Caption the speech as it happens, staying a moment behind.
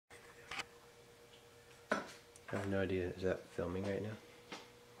I have no idea. Is that filming right now?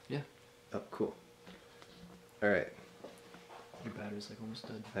 Yeah. Oh, cool. Alright. Your battery's like almost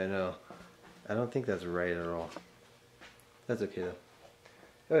dead. I know. I don't think that's right at all. That's okay though.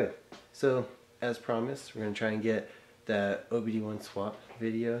 Okay, so as promised, we're going to try and get that Obd1 swap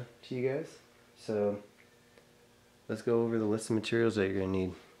video to you guys. So let's go over the list of materials that you're going to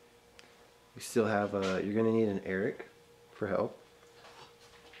need. You still have, you're going to need an Eric for help.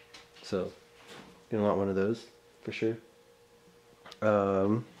 So you're going to want one of those for sure.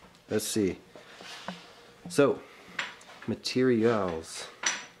 Let's see. So, materials.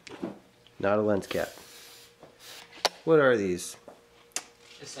 Not a lens cap. What are these?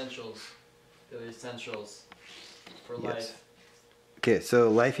 Essentials. They're essentials for Yes. life. Okay, so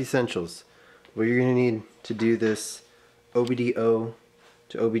life essentials. What you're going to need to do this Obd0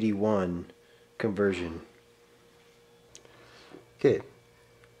 to Obd1 conversion. Okay,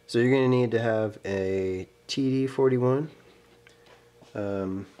 so you're going to need to have a TD41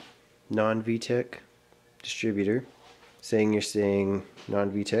 non-VTEC distributor, saying you're staying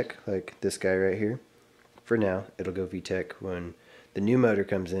non-VTEC like this guy right here. For now, it'll go VTEC when the new motor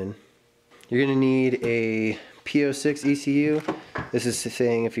comes in. You're going to need a P06 ECU. This is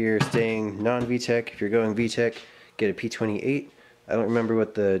saying if you're staying non-VTEC, if you're going VTEC, get a P28. I don't remember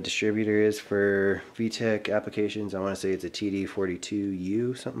what the distributor is for VTEC applications. I want to say it's a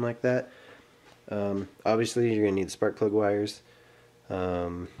TD42U, something like that. Obviously, you're going to need the spark plug wires, a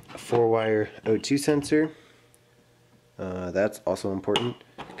 4-wire O2 sensor. That's also important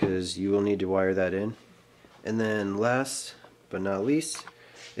because you will need to wire that in. And then last but not least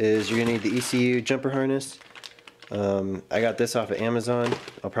is you're going to need the ECU jumper harness. I got this off of Amazon.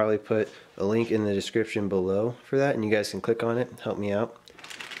 I'll probably put a link in the description below for that and you guys can click on it, help me out.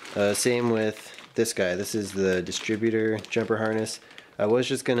 Same with this guy. This is the distributor jumper harness. I was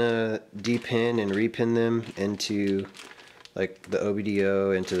just going to depin and repin them into like the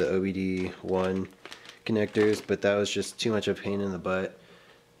Obd0 into the Obd1 connectors, but that was just too much of a pain in the butt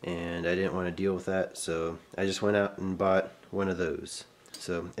and I didn't want to deal with that, so I just went out and bought one of those.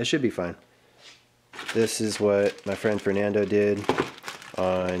 So it should be fine. This is what my friend Fernando did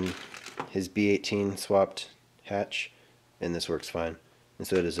on his B18 swapped hatch, and this works fine, and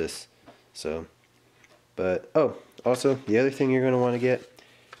so does this. So, but oh, also the other thing you're going to want to get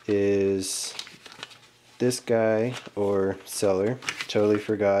is this guy or seller. Totally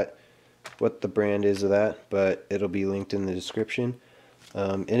forgot what the brand is of that, but it'll be linked in the description.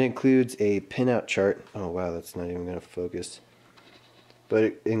 It includes a pinout chart. Oh wow, that's not even going to focus. But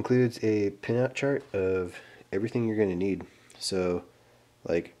it includes a pinout chart of everything you're going to need. So,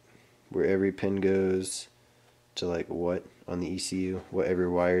 like, where every pin goes to, like, what on the ECU, what every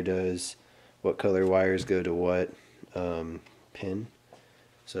wire does, what color wires go to what pin.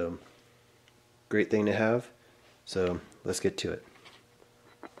 So, great thing to have. So, let's get to it.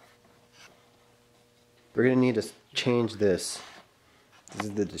 We're going to need to change this. This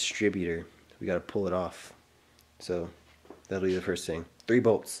is the distributor. We got to pull it off. So, that'll be the first thing. 3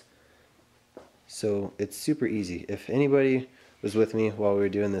 bolts. So it's super easy. If anybody was with me while we were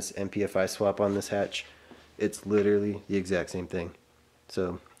doing this MPFI swap on this hatch, it's literally the exact same thing.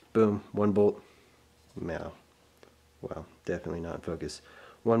 So boom, 1 bolt. Wow, definitely not in focus.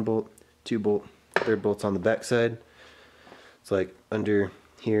 1 bolt, 2 bolt, 3rd bolt's on the back side. It's like under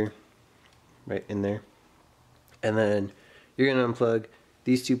here, right in there. And then you're gonna unplug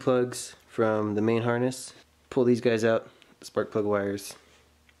these 2 plugs from the main harness. Pull these guys out. Spark plug wires,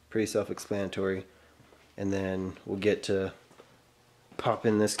 pretty self-explanatory, and then we'll get to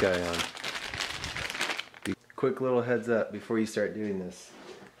popping this guy on. Quick little heads up before you start doing this.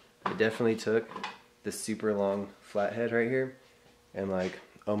 I definitely took this super long flathead right here and like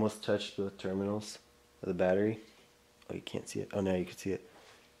almost touched the terminals of the battery. Oh, you can't see it. Oh, now you can see it.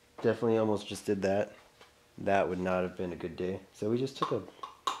 Definitely almost just did that. That would not have been a good day. So we just took a,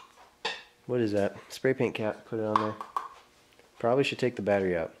 what is that? Spray paint cap, put it on there. Probably should take the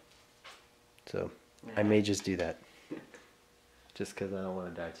battery out. So I may just do that. Just because I don't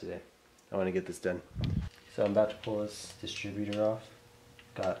want to die today. I want to get this done. So I'm about to pull this distributor off.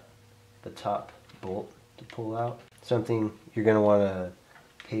 Got the top bolt to pull out. Something you're going to want to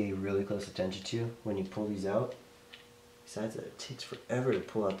pay really close attention to when you pull these out, besides that it takes forever to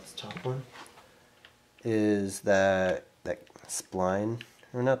pull out this top one, is that spline,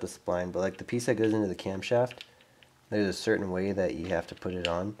 or not the spline, but like the piece that goes into the camshaft. There's a certain way that you have to put it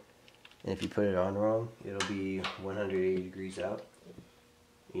on, and if you put it on wrong, it'll be 180 degrees out.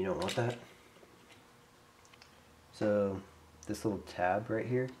 You don't want that. So this little tab right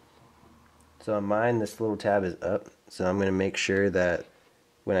here, so on mine this little tab is up, so I'm going to make sure that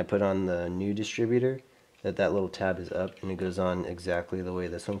when I put on the new distributor that little tab is up and it goes on exactly the way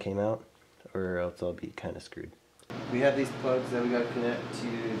this one came out, or else I'll be kind of screwed. We have these plugs that we got to connect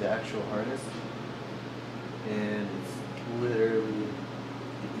to the actual harness, and it's literally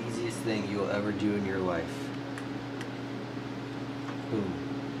the easiest thing you'll ever do in your life. Boom.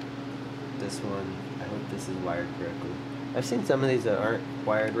 This one, I hope this is wired correctly. I've seen some of these that aren't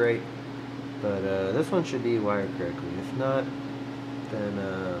wired right, but this one should be wired correctly. If not, then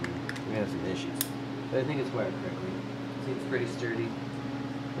we have some issues. But I think it's wired correctly. Seems pretty sturdy.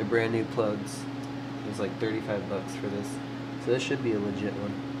 They're brand new plugs. It was like 35 bucks for this. So this should be a legit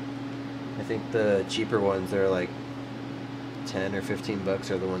one. I think the cheaper ones that are like 10 or 15 bucks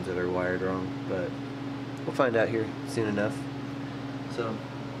are the ones that are wired wrong, but we'll find out here soon enough. So,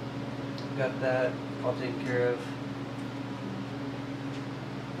 got that all taken care of.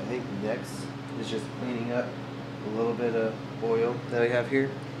 I think next is just cleaning up a little bit of oil that I have here,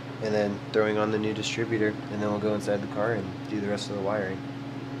 and then throwing on the new distributor, and then we'll go inside the car and do the rest of the wiring.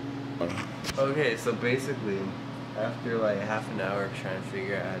 Okay, so basically, after like half an hour of trying to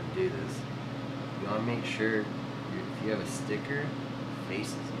figure out how to do this, you want to make sure if you have a sticker,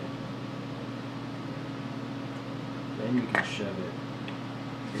 faces it. Then you can shove it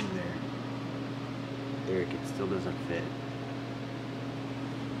in there. There, it still doesn't fit.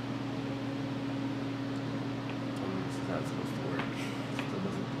 This is not supposed to work. It still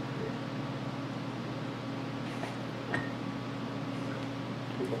doesn't fit.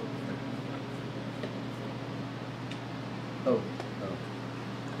 Oh,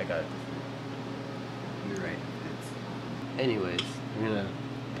 I got it. You're right, it fits. Anyways, we're gonna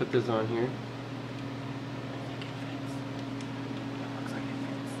put this on here. Looks like it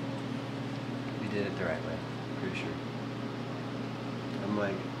fits. We did it the right way, pretty sure. I'm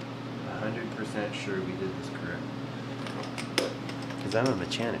like 100% sure we did this correct. Because I'm a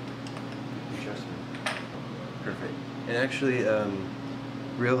mechanic. You trust me. Perfect. And actually,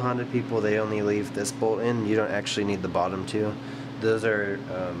 real Honda people, they only leave this bolt in. You don't actually need the bottom two. Those are,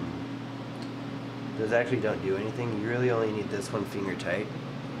 those actually don't do anything. You really only need this one finger tight.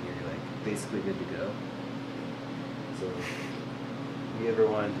 And you're like basically good to go. So, if you ever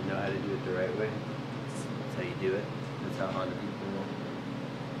wanted to know how to do it the right way, that's how you do it. That's how Honda people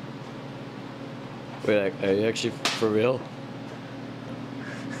roll. Wait, are you actually for real?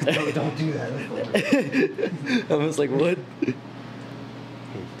 No, don't do that. I was like, what?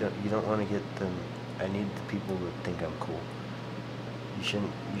 You don't want to get them. I need the people to think I'm cool. You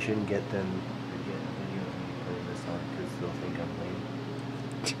shouldn't get them to get a video of me putting this on because they'll think I'm lame.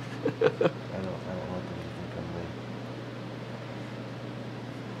 I don't want them to think I'm lame.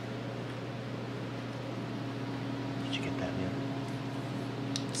 Did you get that, man?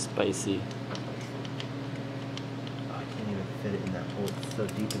 Spicy. Oh, I can't even fit it in that hole. It's so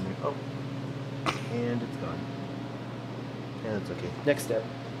deep in there. Oh, and it's gone. Yeah, that's okay. Next step.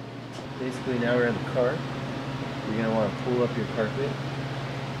 Basically, now we're in the car. You're gonna want to pull up your carpet,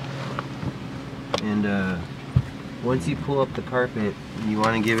 and once you pull up the carpet, you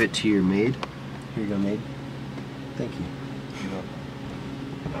want to give it to your maid. Here you go, maid. Thank you. You're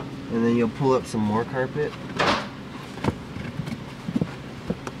welcome. And then you'll pull up some more carpet.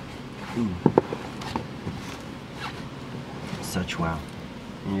 Ooh. Such wow.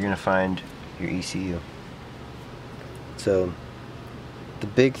 And you're gonna find your ECU. So, the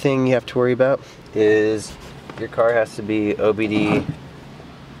big thing you have to worry about is your car has to be Obd0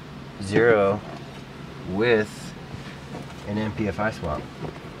 with an MPFI swap.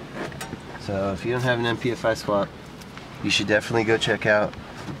 So if you don't have an MPFI swap, you should definitely go check out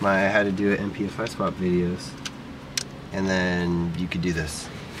my how to do it MPFI swap videos, and then you could do this.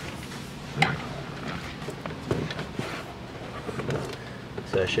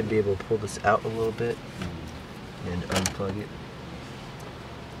 So I should be able to pull this out a little bit and unplug it.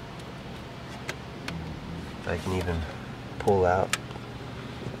 I can even pull out.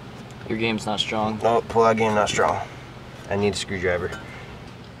 Your game's not strong. No, pull out game not strong. I need a screwdriver.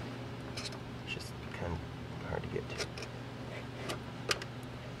 It's just kind of hard to get to.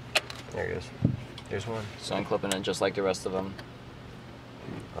 There it goes. There's one. So I'm clipping it just like the rest of them.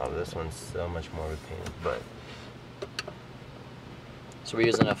 Oh, this one's so much more of a pain, but So we're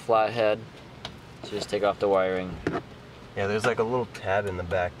using a flathead. So just take off the wiring. yeah, there's like a little tab in the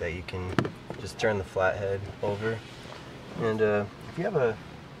back that you can just turn the flathead over. And if you have a,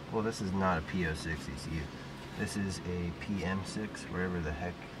 well, this is not a P06 ECU. This is a PM6, wherever the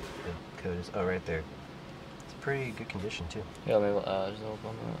heck the code is. Oh, right there. It's pretty good condition too. Yeah, maybe just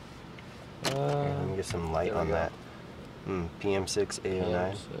open that. Here, let me get some light on that. PM6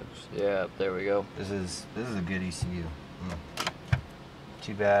 A09. Yeah, there we go. This is a good ECU.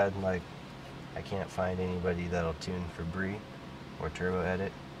 Too bad, like, I can't find anybody that'll tune for Brie or Turbo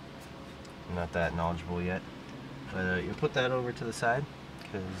Edit. I'm not that knowledgeable yet. But you'll put that over to the side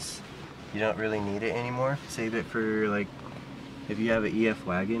because you don't really need it anymore. Save it for like if you have an EF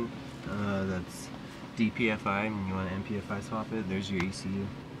wagon that's DPFI and you want to MPFI swap it, there's your ECU.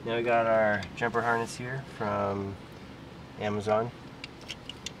 Now we got our jumper harness here from Amazon.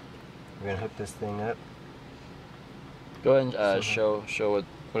 We're gonna hook this thing up. Go ahead and show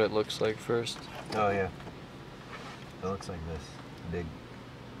what it looks like first. Oh yeah. It looks like this. Big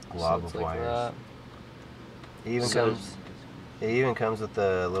glob of wires. It even comes with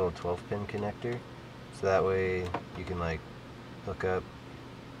a little 12-pin connector, so that way you can like hook up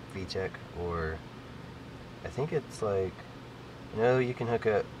VTEC, or I think it's like, you can hook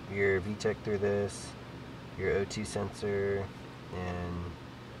up your VTEC through this, your O2 sensor, and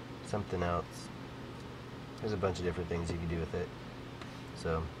something else. There's a bunch of different things you can do with it.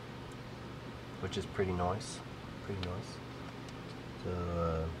 So, which is pretty nice.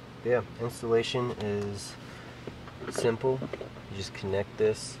 So, yeah, installation is simple. You just connect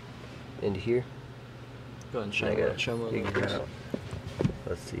this into here. Go ahead and show me what it looks like.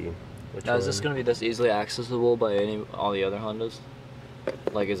 Let's see. Now, is this going to be this easily accessible by all the other Hondas?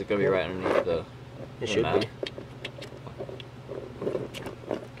 Like, is it going to be right underneath the It should mat? be.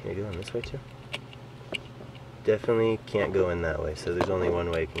 Can you go in this way too? Definitely can't go in that way, so there's only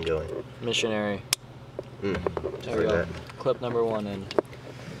one way it can go in. Missionary. There we go. Clip number 1 in.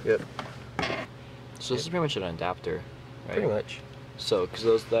 Yep. So this is pretty much an adapter, right? Pretty much. So,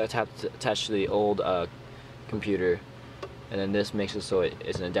 because that's attached to the old computer, and then this makes it so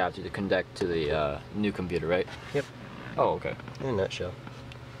it's an adapter to connect to the new computer, right? Yep. Oh, okay. In a nutshell.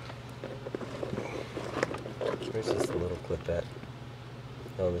 Where's this little clip at?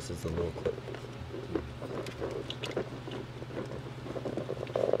 Oh, this is the little clip.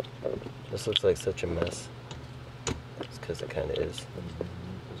 This looks like such a mess. It's because it kind of is.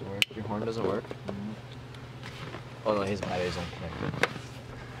 Doesn't work. Your horn doesn't work. Oh no, his battery's unconnected.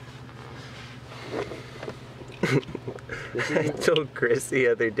 I told Chris the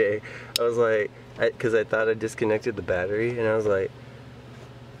other day, I was like, because I thought I disconnected the battery, and I was like,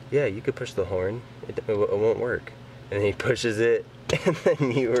 yeah, you could push the horn, it won't work. And he pushes it, and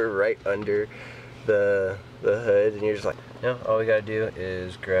then you were right under the hood, and you're just like, no, all we gotta do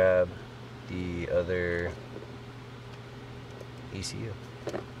is grab the other ECU.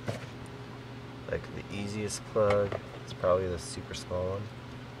 Like the easiest plug, it's probably the super small one.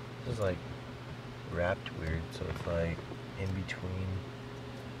 This is like wrapped weird, so it's like in between.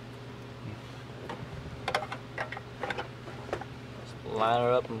 Just line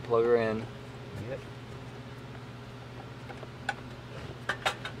her up and plug her in. Yep.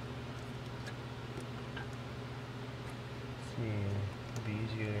 See, it'd be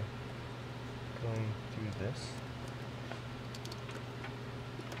easier going through this.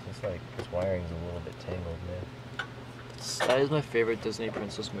 It's like this wiring's a little bit tangled, man. That is my favorite Disney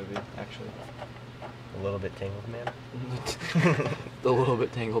princess movie, actually. A little bit tangled, man. The little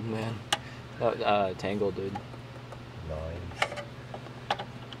bit tangled man. Tangled, dude. Nice.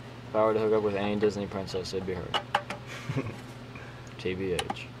 If I were to hook up with any Disney princess, it'd be her.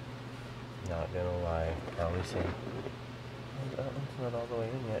 TBH. Not gonna lie, probably same. That one's not all the way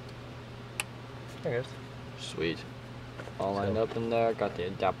in yet. There it goes. Sweet. All lined up in there. Got the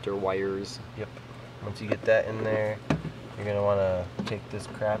adapter wires. Yep. Once you get that in there, you're gonna want to take this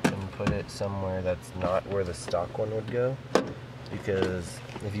crap and put it somewhere that's not where the stock one would go, because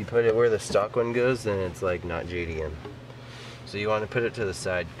if you put it where the stock one goes, then it's like not JDM. So you want to put it to the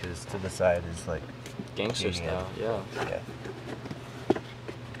side, because to the side is like Gangster JDM. style, yeah. Yeah.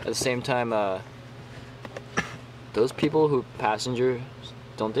 At the same time, those people who passenger,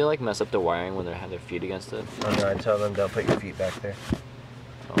 don't they like mess up the wiring when they have their feet against it? Oh no, I tell them don't put your feet back there.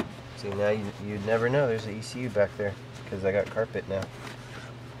 Oh. See, now you'd never know there's an ECU back there, because I got carpet now.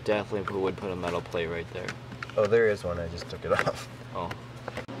 Definitely would put a metal plate right there. Oh, there is one, I just took it off. Oh.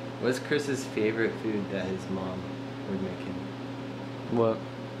 What's Chris's favorite food that his mom would make him? What?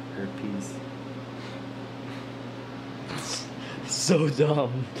 Herpes. So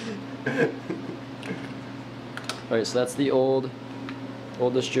dumb. Alright, so that's the old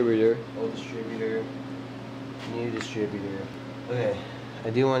distributor. Old distributor, new distributor. Okay, I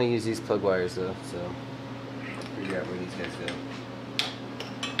do want to use these plug wires though, so figure out where these guys go.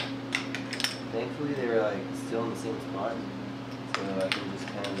 Thankfully they were like still in the same spot, so I can just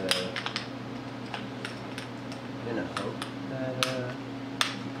kind of, I'm gonna hope that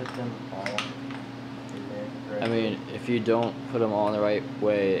put them all in there. Correctly. I mean, if you don't put them all in the right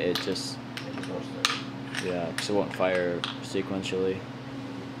way, it just It just won't start. yeah, because it won't fire sequentially.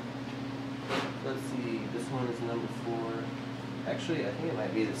 is number 4. Actually, I think it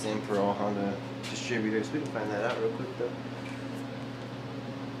might be the same for all Honda distributors. We can find that out real quick though.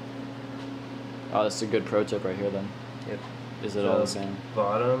 Oh, that's a good pro tip right here then. Yep. Is it all the same?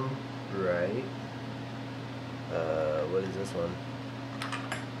 Bottom right. What is this one?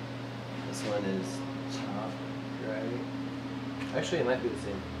 This one is top right. Actually, it might be the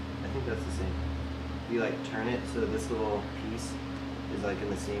same. I think that's the same. You like turn it so this little piece is like in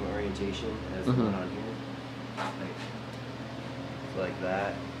the same orientation as the one on here. Like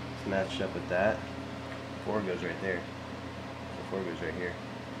that. It's matched up with that. 4 goes right there. So 4 goes right here.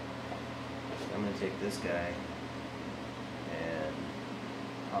 So I'm gonna take this guy and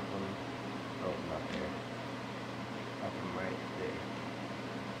pop him. Oh, not there. Pop him right there.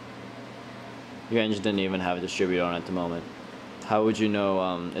 Your engine didn't even have a distributor on it at the moment. How would you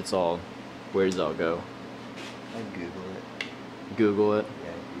know it's all? Where does it all go? I Google it. Google it.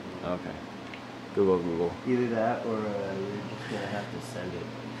 Yeah, Google it. Okay. Google. Either that or we're just gonna have to send it.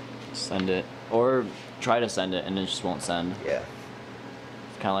 Send it, or try to send it and it just won't send. Yeah.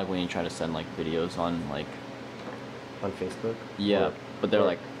 It's kind of like when you try to send like videos on like. On Facebook. Yeah, but they're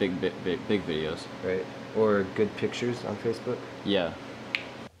like big videos. Right. Or good pictures on Facebook. Yeah.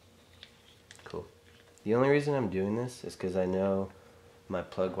 Cool. The only reason I'm doing this is because I know my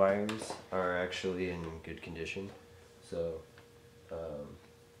plug wires are actually in good condition. So,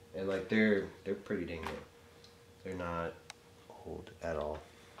 and like they're pretty dang good. They're not old at all.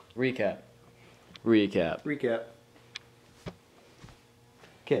 Recap.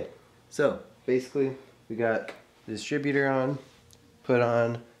 Okay, so basically we got the distributor on, put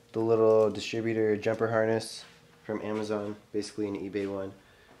on the little distributor jumper harness from Amazon, basically an eBay one,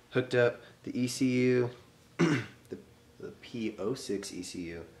 hooked up the ECU, the P06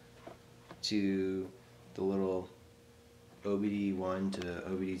 ECU to the little Obd1 to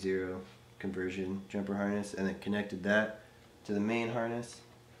Obd0 conversion jumper harness, and then connected that to the main harness,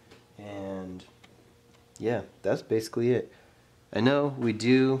 and yeah, that's basically it. I know we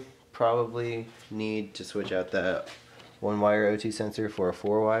do probably need to switch out that 1-wire O2 sensor for a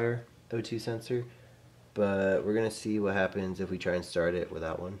 4-wire O2 sensor, but we're gonna see what happens if we try and start it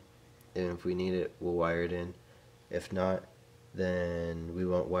without one, and if we need it, we'll wire it in. If not, then we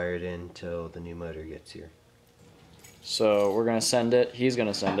won't wire it in till the new motor gets here. So we're gonna send it. He's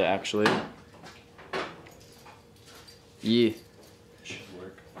gonna send it actually. Yeah.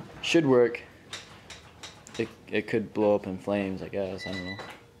 Should work. It could blow up in flames, I guess. I don't know.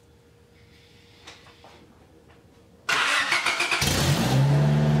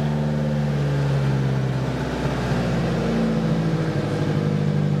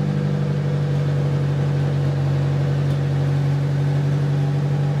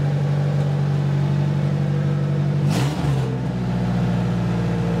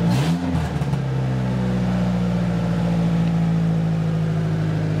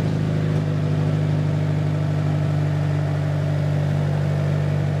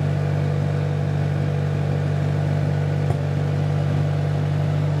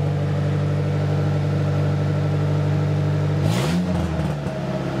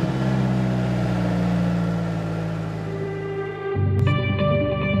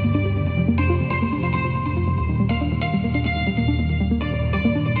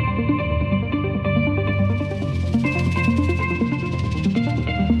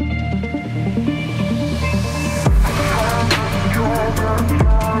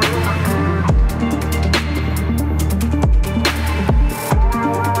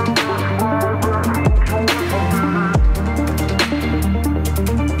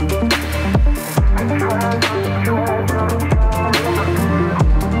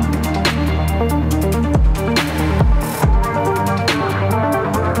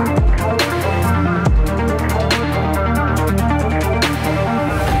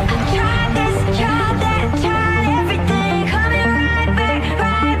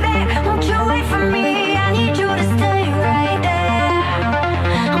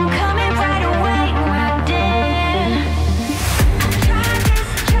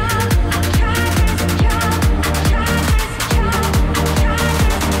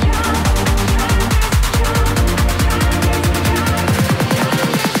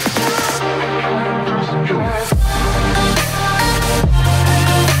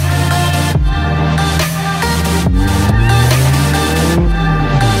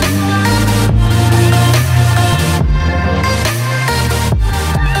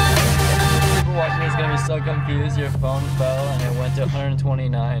 confused. Your phone fell and it went to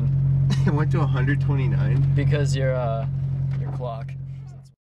 129. It went to 129? Because your clock.